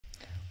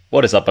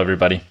What is up,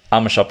 everybody?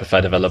 I'm a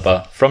Shopify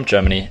developer from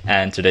Germany,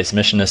 and today's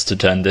mission is to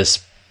turn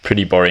this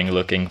pretty boring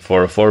looking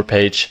 404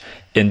 page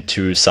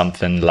into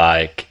something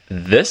like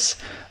this.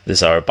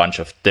 These are a bunch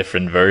of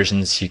different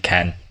versions you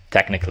can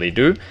technically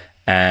do,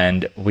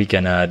 and we're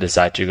gonna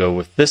decide to go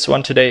with this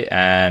one today.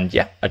 And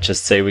yeah, I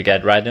just say we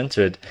get right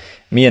into it.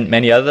 Me and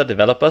many other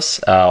developers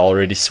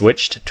already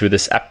switched to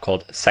this app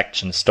called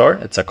Section Store.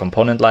 It's a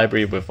component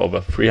library with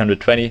over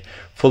 320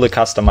 fully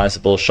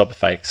customizable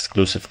Shopify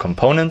exclusive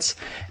components.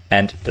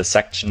 And the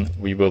section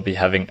we will be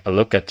having a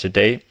look at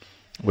today,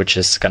 which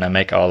is gonna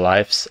make our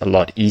lives a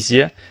lot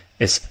easier,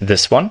 is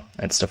this one.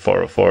 It's the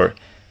 404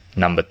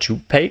 number 2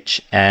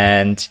 page.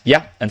 And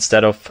yeah,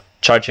 instead of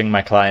charging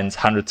my clients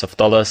hundreds of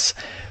dollars,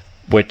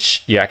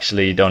 which you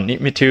actually don't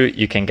need me to,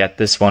 you can get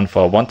this one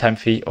for a one-time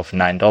fee of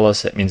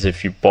 $9. That means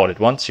if you bought it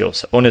once, you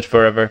also own it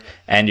forever,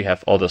 and you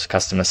have all those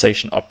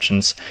customization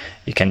options.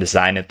 You can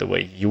design it the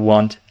way you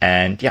want.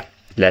 And yeah,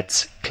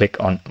 let's click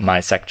on my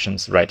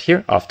sections right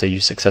here after you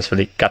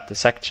successfully got the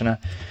sectioner.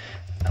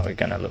 Now we're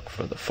gonna look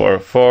for the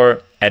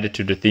 404, add it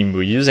to the theme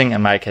we're using.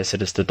 In my case,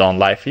 it is the Dawn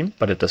Live theme,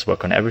 but it does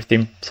work on every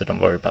theme, so don't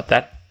worry about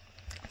that.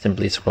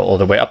 Simply scroll all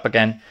the way up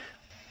again.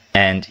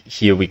 And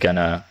here we're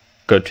gonna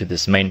go to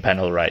this main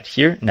panel right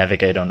here,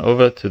 navigate on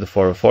over to the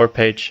 404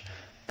 page.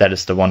 That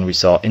is the one we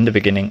saw in the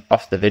beginning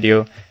of the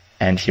video.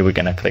 And here we're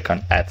gonna click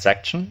on add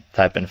section,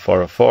 type in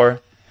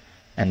 404,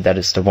 and that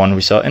is the one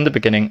we saw in the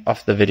beginning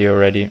of the video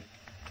already.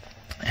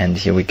 And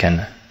here we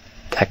can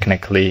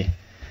technically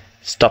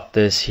stop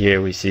this. Here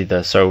we see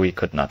the so we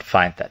could not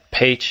find that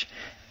page.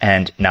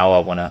 And now I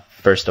wanna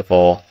first of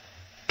all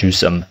do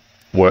some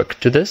work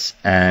to this,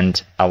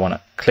 and I want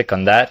to click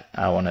on that.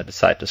 I want to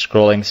decide the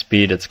scrolling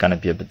speed. It's going to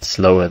be a bit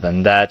slower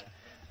than that.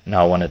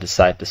 Now I want to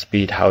decide the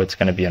speed, how it's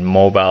going to be on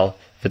mobile.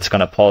 If it's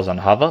going to pause on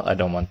hover, I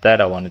don't want that.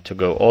 I want it to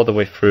go all the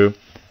way through.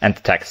 And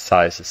the text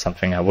size is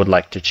something I would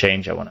like to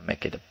change. I want to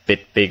make it a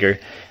bit bigger.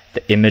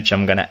 The image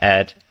I'm going to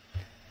add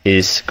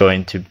is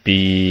going to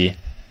be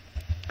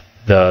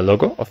the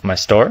logo of my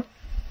store.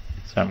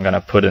 So I'm going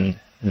to put in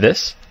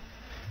this.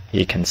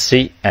 You can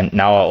see. And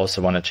now I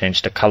also want to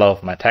change the color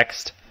of my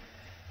text,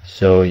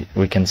 so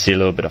we can see a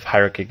little bit of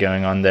hierarchy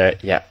going on there.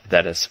 Yeah,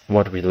 that is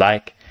what we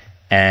like.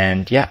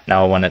 And yeah,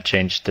 now I want to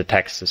change the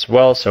text as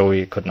well. So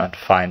we could not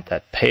find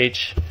that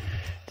page.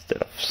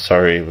 Instead of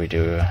sorry, we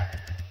do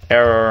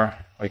error.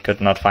 We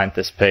could not find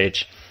this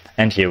page.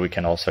 And here we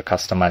can also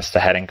customize the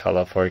heading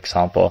color, for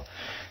example.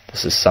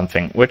 This is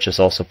something which is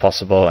also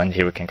possible. And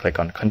here we can click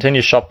on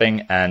continue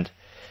shopping. And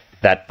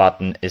that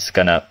button is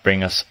gonna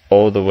bring us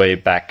all the way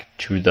back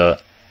to the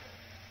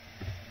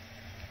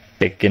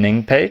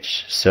beginning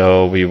page.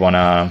 So we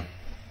wanna,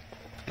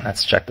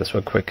 let's check this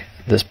real quick.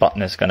 This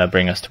button is gonna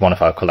bring us to one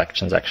of our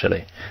collections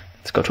actually.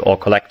 Let's go to all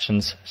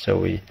collections. So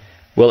we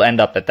will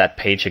end up at that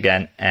page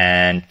again.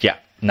 And yeah,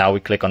 now we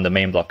click on the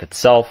main block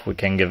itself. We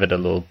can give it a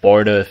little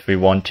border if we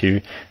want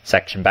to,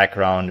 section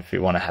background if we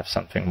want to have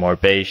something more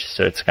beige.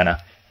 So it's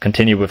gonna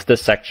continue with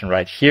this section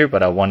right here,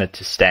 but I want it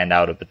to stand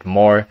out a bit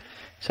more.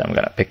 So I'm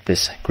gonna pick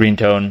this green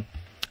tone.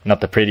 Not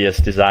the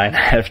prettiest design,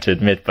 I have to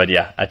admit, but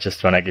yeah, I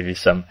just want to give you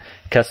some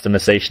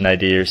customization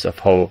ideas of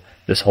how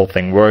this whole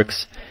thing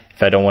works.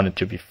 If I don't want it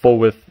to be full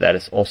width, that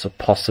is also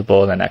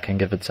possible. Then I can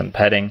give it some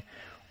padding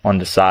on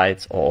the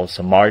sides or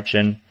also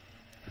margin.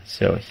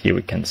 So here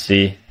we can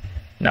see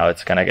now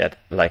it's gonna get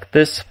like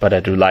this, but I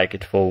do like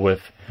it full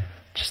width.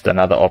 Just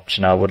another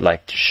option I would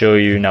like to show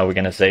you. Now we're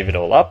gonna save it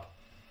all up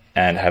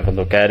and have a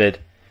look at it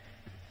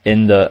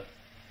in the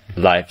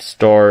live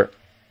store.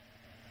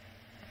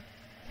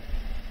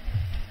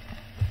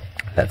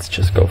 Let's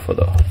just go for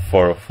the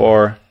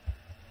 404.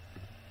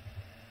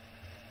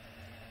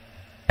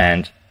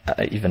 And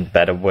an even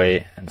better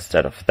way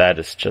instead of that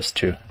is just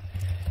to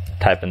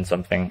type in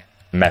something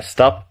messed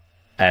up,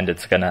 and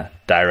it's gonna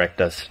direct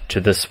us to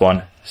this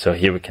one. So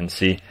here we can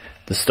see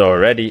the store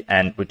already,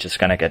 and we're just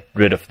gonna get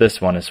rid of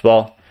this one as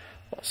well.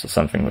 Also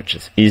something which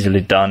is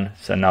easily done.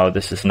 So now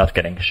this is not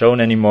getting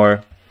shown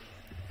anymore.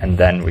 And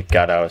then we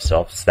got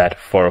ourselves that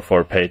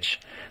 404 page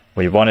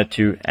we wanted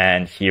to,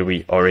 and here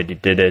we already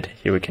did it.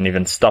 Here we can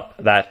even stop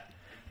that.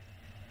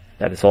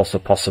 That is also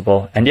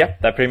possible. And yeah,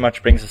 that pretty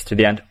much brings us to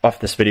the end of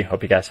this video.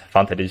 Hope you guys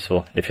found that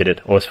useful. If you did,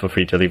 always feel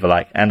free to leave a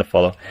like and a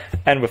follow.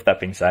 And with that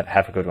being said,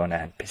 have a good one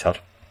and peace out.